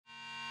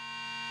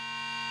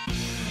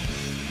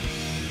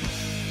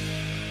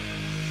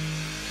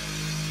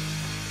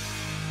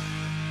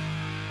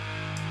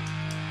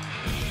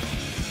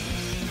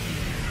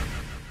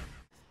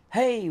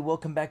Hey,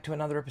 welcome back to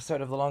another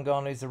episode of the Long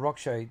Gone Loser Rock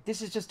Show.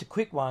 This is just a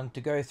quick one to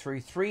go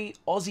through 3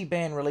 Aussie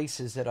band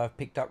releases that I've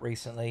picked up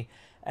recently,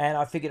 and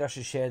I figured I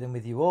should share them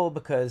with you all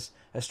because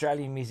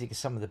Australian music is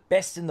some of the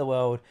best in the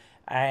world,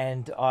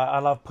 and I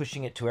love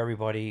pushing it to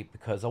everybody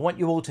because I want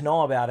you all to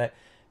know about it,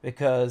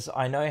 because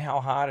I know how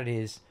hard it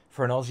is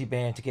for an Aussie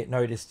band to get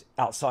noticed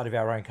outside of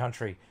our own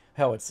country.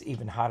 Hell, it's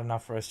even hard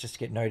enough for us just to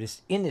get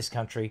noticed in this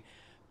country,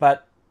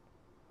 but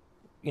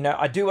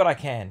I do what I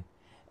can.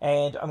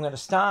 And I'm going to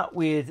start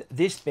with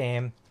this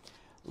band,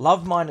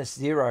 Love Minus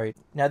Zero.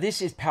 Now,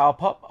 this is power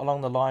pop along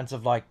the lines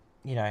of the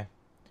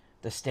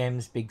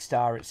Stems, Big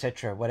Star,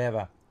 etc.,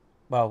 whatever.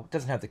 Well, it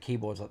doesn't have the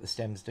keyboards like the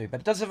Stems do,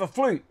 but it does have a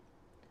flute.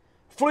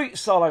 Flute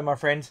solo, my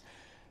friends.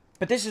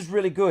 But this is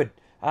really good.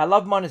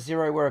 Love Minus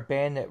Zero were a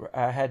band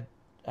that had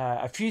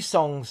a few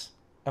songs,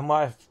 and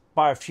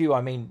by a few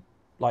I mean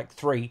like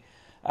 3,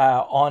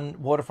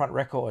 on Waterfront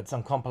Records,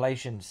 on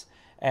compilations.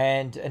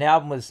 And an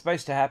album was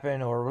supposed to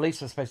happen, or a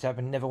release was supposed to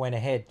happen, never went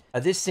ahead.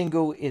 This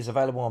single is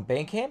available on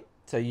Bandcamp,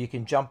 so you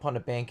can jump onto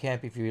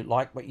Bandcamp if you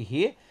like what you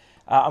hear.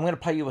 I'm going to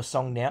play you a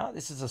song now.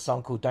 This is a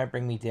song called Don't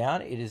Bring Me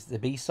Down. It is the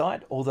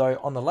B-side, although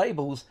on the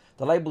labels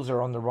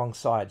are on the wrong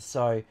side.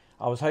 So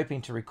I was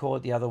hoping to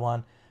record the other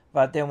one,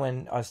 but then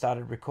when I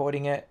started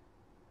recording it,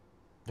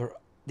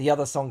 the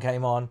other song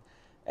came on,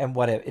 and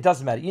whatever. It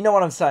doesn't matter. You know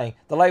what I'm saying.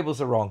 The labels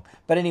are wrong.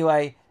 But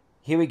anyway,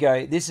 here we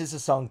go. This is the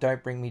song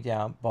Don't Bring Me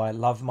Down by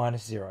Love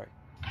Minus Zero.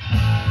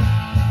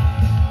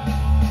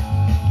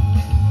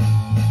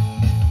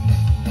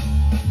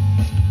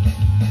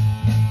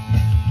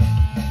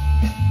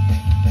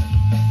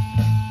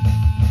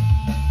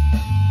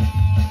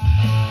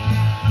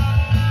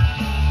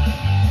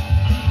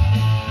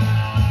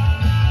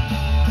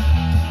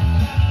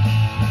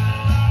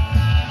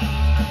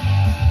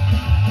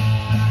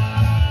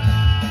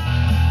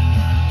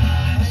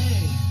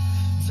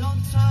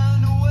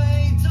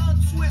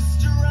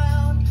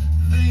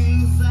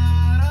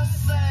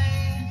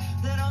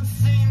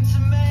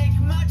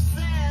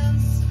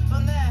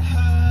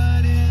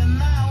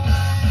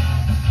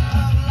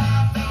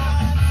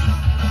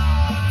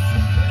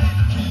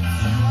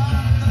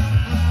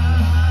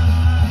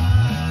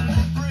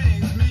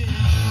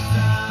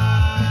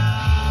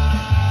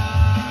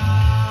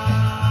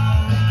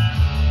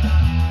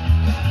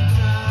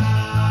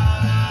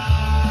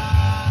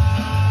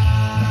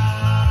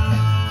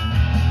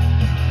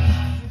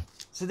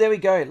 So there we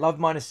go, Love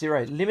Minus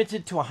Zero.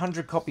 Limited to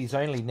 100 copies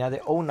only. Now they're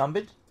all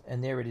numbered,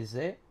 and there it is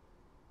there.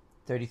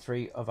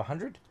 33 of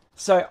 100.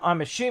 So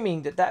I'm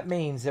assuming that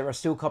means there are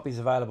still copies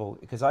available,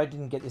 because I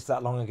didn't get this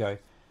that long ago.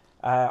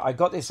 I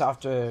got this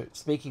after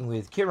speaking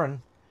with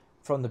Kieran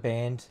from the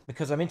band,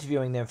 because I'm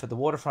interviewing them for the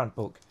Waterfront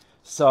book.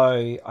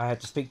 So I had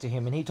to speak to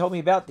him, and he told me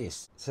about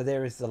this. So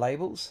there is the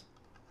labels.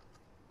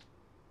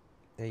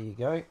 There you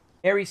go.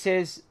 Mary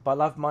Says by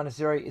Love Minus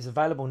Zero is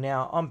available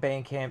now on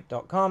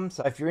Bandcamp.com.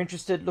 So if you're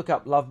interested, look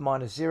up Love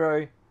Minus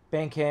Zero,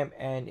 Bandcamp,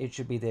 and it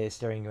should be there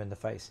staring you in the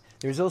face.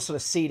 There is also a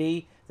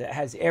CD that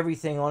has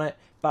everything on it,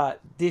 but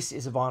this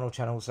is a vinyl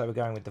channel, so we're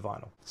going with the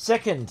vinyl.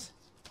 Second,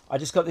 I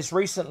just got this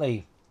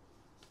recently.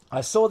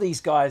 I saw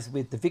these guys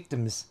with The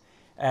Victims.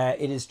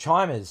 It is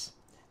Chimers,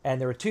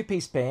 and they're a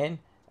 2-piece band.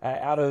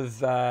 Out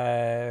of,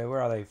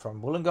 where are they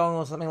from? Wollongong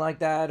or something like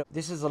that.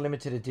 This is a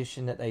limited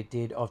edition that they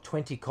did of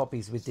 20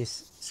 copies with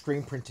this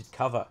screen printed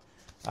cover.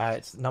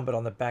 It's numbered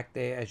on the back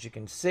there, as you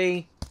can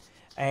see.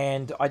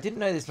 And I didn't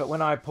know this, but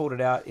when I pulled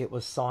it out, it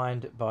was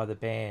signed by the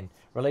band.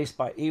 Released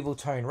by Evil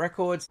Tone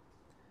Records.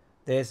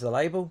 There's the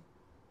label.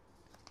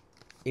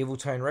 Evil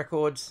Tone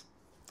Records.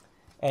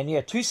 And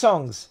yeah, 2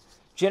 songs.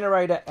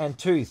 Generator and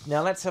Tooth.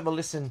 Now let's have a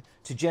listen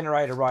to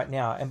Generator right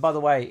now. And by the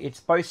way, it's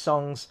both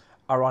songs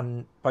are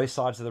on both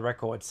sides of the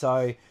record, so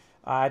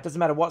it doesn't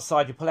matter what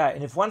side you pull out,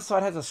 and if one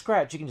side has a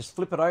scratch, you can just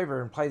flip it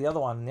over and play the other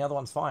one, and the other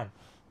one's fine.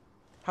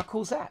 How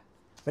cool is that?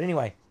 But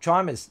anyway,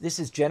 Chimers, this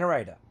is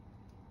Generator.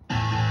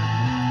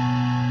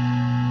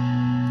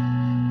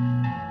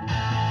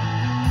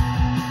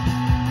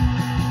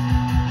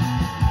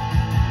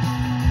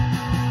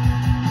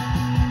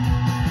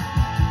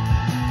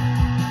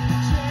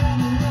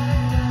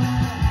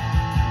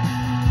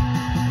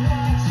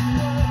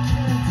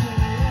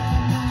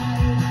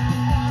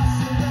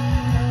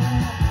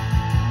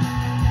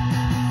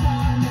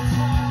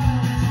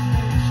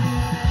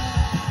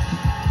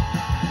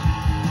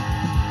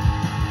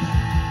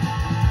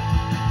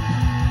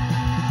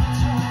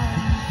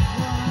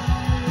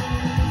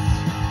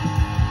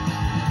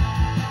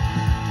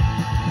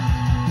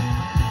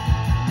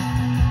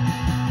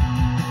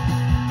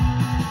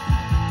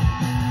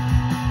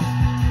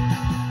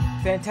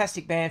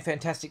 Fantastic band,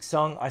 fantastic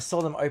song. I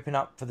saw them open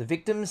up for The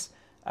Victims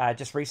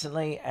just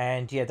recently,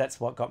 and yeah, that's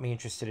what got me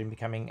interested in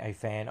becoming a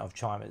fan of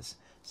Chimers.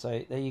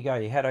 So there you go.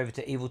 You head over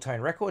to Evil Tone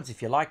Records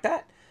if you like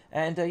that,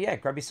 and yeah,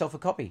 grab yourself a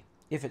copy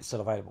if it's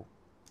still available.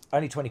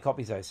 Only 20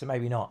 copies though, so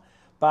maybe not.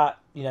 But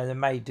they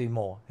may do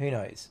more. Who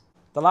knows?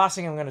 The last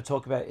thing I'm going to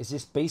talk about is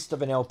this beast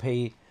of an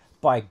LP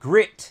by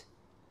Grit.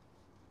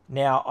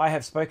 Now, I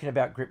have spoken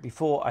about Grit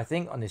before, I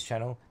think, on this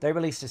channel. They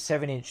released a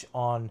 7-inch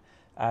on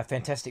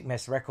Fantastic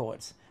Mess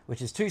Records,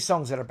 which is 2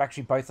 songs that are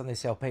actually both on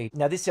this LP.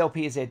 Now, this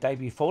LP is their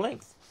debut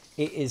full-length.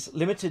 It is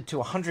limited to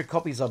 100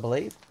 copies, I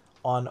believe,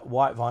 on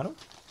white vinyl.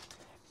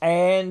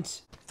 And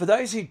for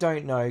those who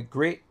don't know,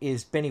 Grit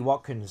is Benny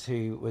Watkins,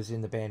 who was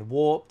in the band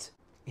Warped.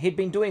 He'd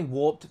been doing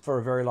Warped for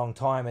a very long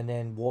time, and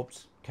then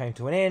Warped came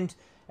to an end,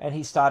 and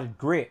he started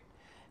Grit.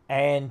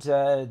 And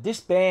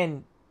this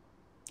band,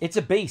 it's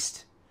a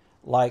beast.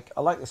 Like,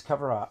 I like this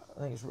cover art.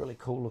 I think it's really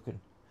cool looking.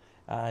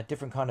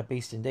 Different kind of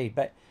beast indeed.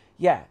 But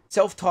yeah,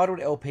 self-titled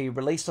LP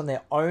released on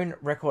their own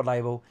record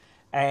label,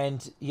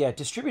 and yeah,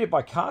 distributed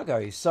by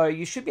Cargo. So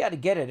you should be able to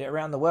get it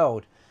around the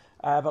world.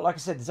 But like I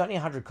said, there's only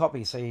 100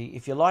 copies. So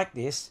if you like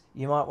this,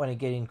 you might want to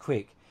get in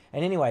quick.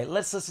 And anyway,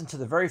 let's listen to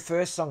the very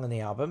first song on the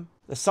album.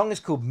 The song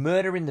is called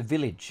Murder in the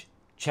Village.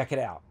 Check it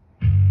out.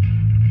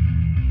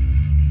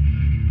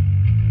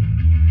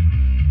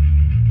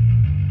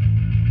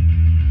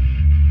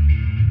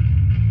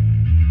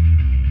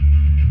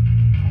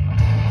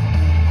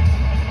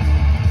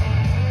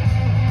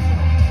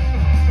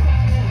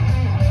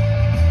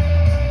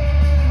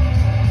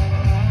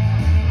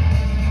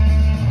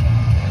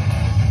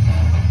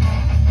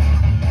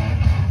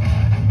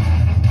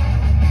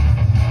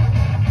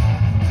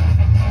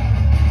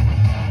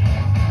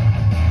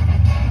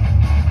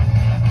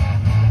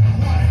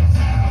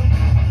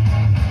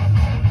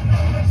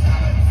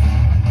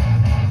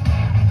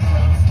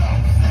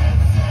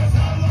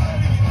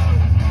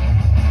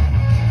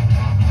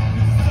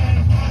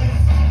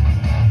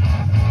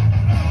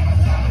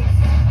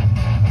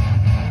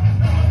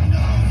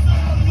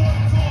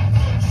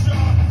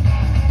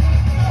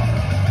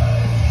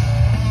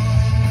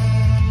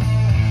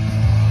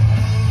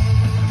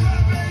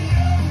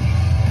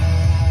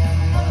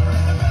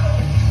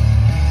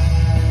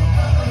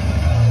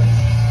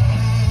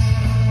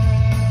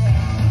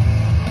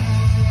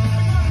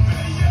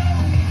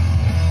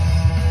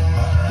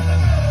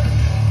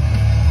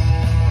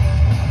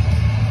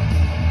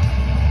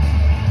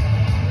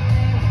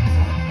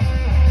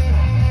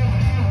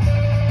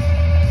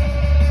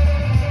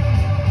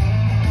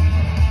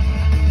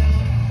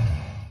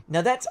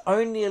 Now that's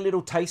only a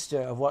little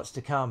taster of what's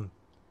to come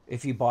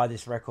if you buy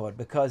this record,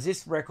 because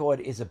this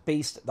record is a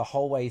beast the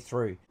whole way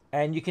through.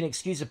 And you can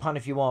excuse the pun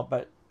if you want,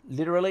 but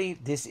literally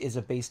this is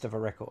a beast of a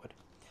record.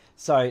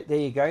 So there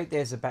you go.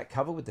 There's a back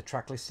cover with the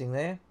track listing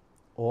there.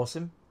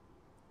 Awesome.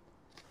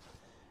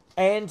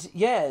 And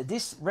yeah,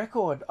 this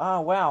record,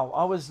 oh wow,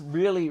 I was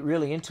really,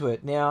 really into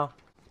it. Now,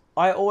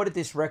 I ordered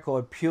this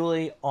record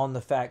purely on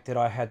the fact that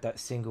I had that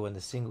single, and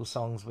the single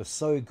songs were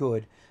so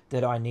good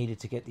that I needed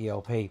to get the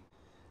LP.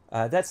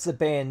 That's the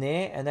band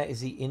there, and that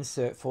is the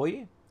insert for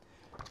you.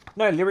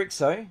 No lyrics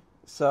though,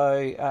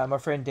 so my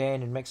friend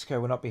Dan in Mexico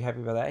will not be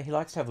happy about that. He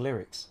likes to have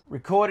lyrics.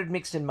 Recorded,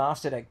 mixed and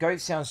mastered at Goat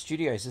Sound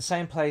Studios, the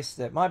same place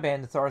that my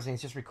band, the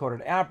Thorazines, just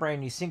recorded our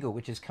brand new single,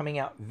 which is coming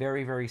out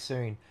very, very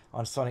soon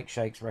on Sonic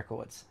Shakes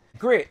Records.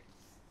 Grit,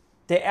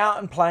 they're out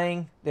and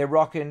playing, they're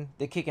rocking,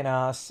 they're kicking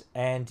ass,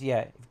 and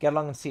yeah, get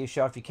along and see a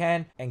show if you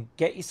can, and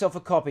get yourself a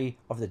copy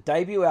of the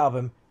debut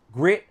album,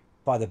 Grit,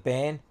 by the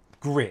band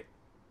Grit.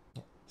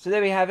 So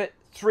there we have it.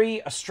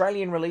 3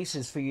 Australian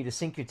releases for you to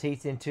sink your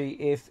teeth into.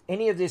 If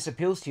any of this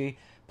appeals to you,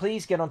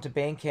 please get onto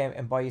Bandcamp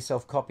and buy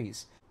yourself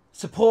copies.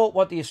 Support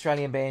what the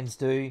Australian bands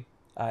do.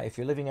 If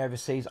you're living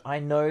overseas, I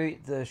know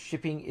the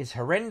shipping is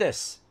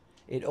horrendous.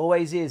 It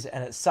always is,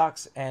 and it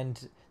sucks,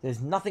 and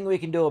there's nothing we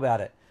can do about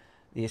it.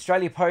 The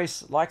Australia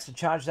Post likes to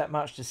charge that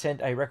much to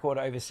send a record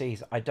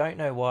overseas. I don't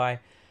know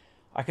why.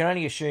 I can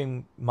only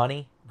assume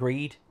money,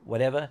 greed,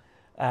 whatever.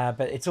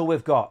 But it's all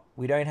we've got.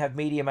 We don't have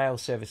media mail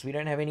service. We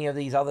don't have any of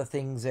these other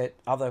things that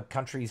other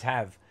countries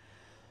have.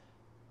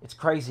 It's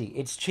crazy.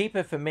 It's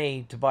cheaper for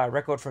me to buy a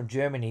record from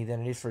Germany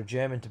than it is for a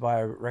German to buy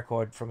a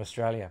record from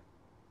Australia.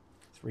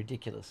 It's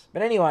ridiculous.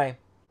 But anyway,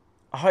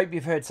 I hope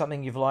you've heard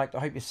something you've liked. I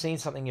hope you've seen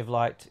something you've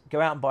liked. Go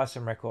out and buy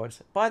some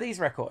records. Buy these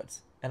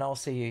records. And I'll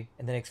see you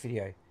in the next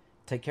video.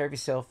 Take care of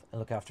yourself and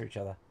look after each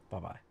other.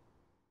 Bye-bye.